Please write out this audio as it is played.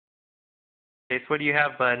Chase, what do you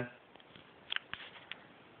have, bud?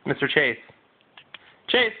 Mr. Chase.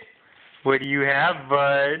 Chase, what do you have,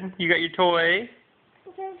 bud? You got your toy?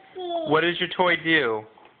 What does your toy do?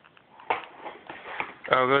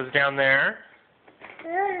 Oh, it goes down there?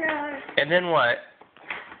 And then what?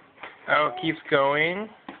 Oh, it keeps going?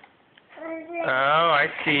 Oh, I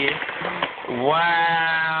see.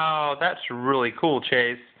 Wow, that's really cool,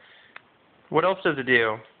 Chase. What else does it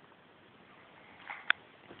do?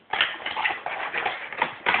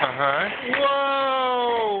 Uh-huh.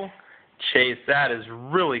 Whoa! Chase, that is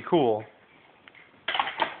really cool.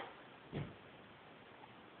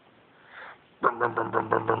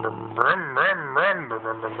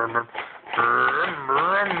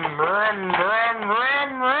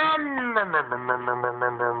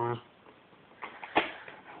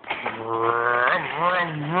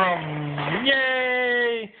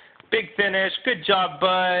 Yay! Big finish. Good job,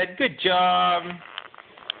 bud. Good job.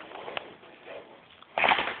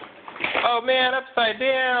 Oh man, upside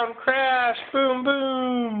down, crash, boom,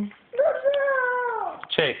 boom.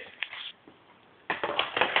 Chase.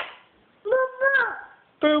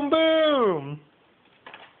 Boom, boom.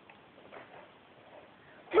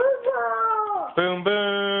 Boom,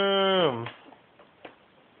 boom.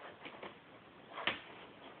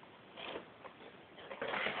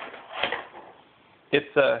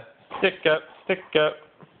 It's a stick up, stick up.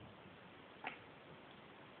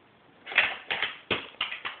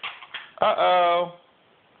 Uh-oh.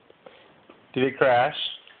 Did it crash?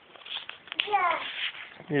 Yeah.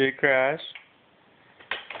 Did it crash?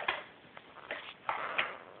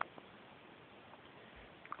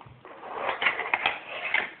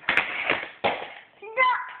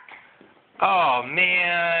 Oh,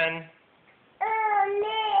 man.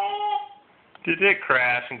 Did it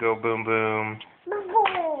crash and go boom, boom?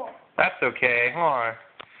 That's okay. Hold on.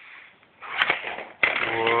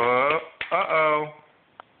 Whoa. Uh-oh.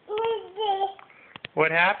 What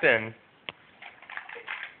happened?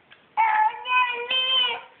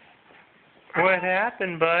 What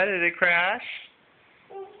happened, bud? Did it crash?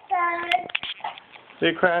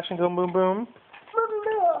 Did it crash and go boom, boom?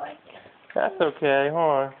 That's okay.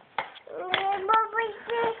 Hold on.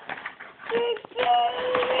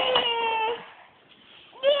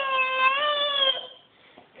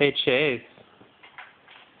 Hey, Chase.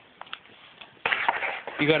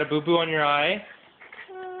 You got a boo-boo on your eye?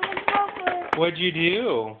 What'd you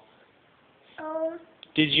do?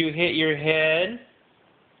 Did you hit your head?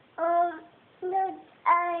 No,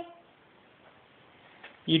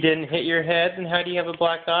 You didn't hit your head? Then how do you have a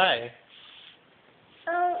black eye?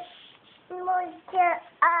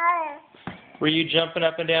 Were you jumping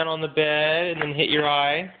up and down on the bed and then hit your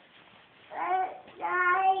eye?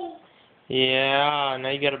 Yeah, now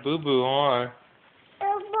you got a boo-boo, huh?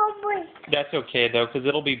 That's okay, though, because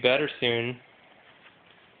it'll be better soon.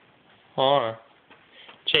 Huh?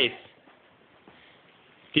 Chase,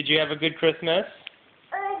 did you have a good Christmas?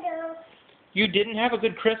 You didn't have a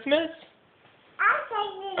good Christmas?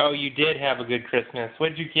 Oh, you did have a good Christmas. What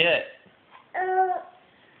did you get?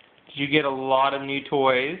 Did you get a lot of new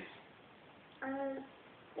toys?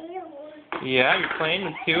 Yeah, you're playing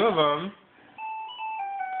with 2 of them.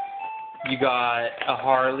 You got a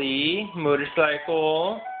Harley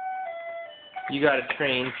motorcycle. You got a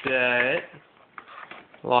train set.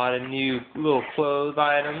 A lot of new little clothes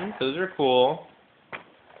items. Those are cool.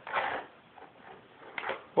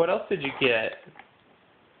 What else did you get?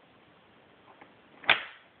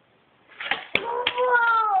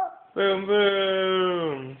 Boom,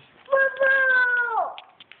 boom.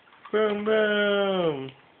 Boom,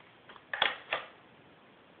 boom.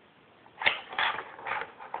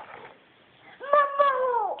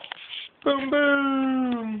 Boom,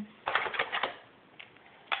 boom.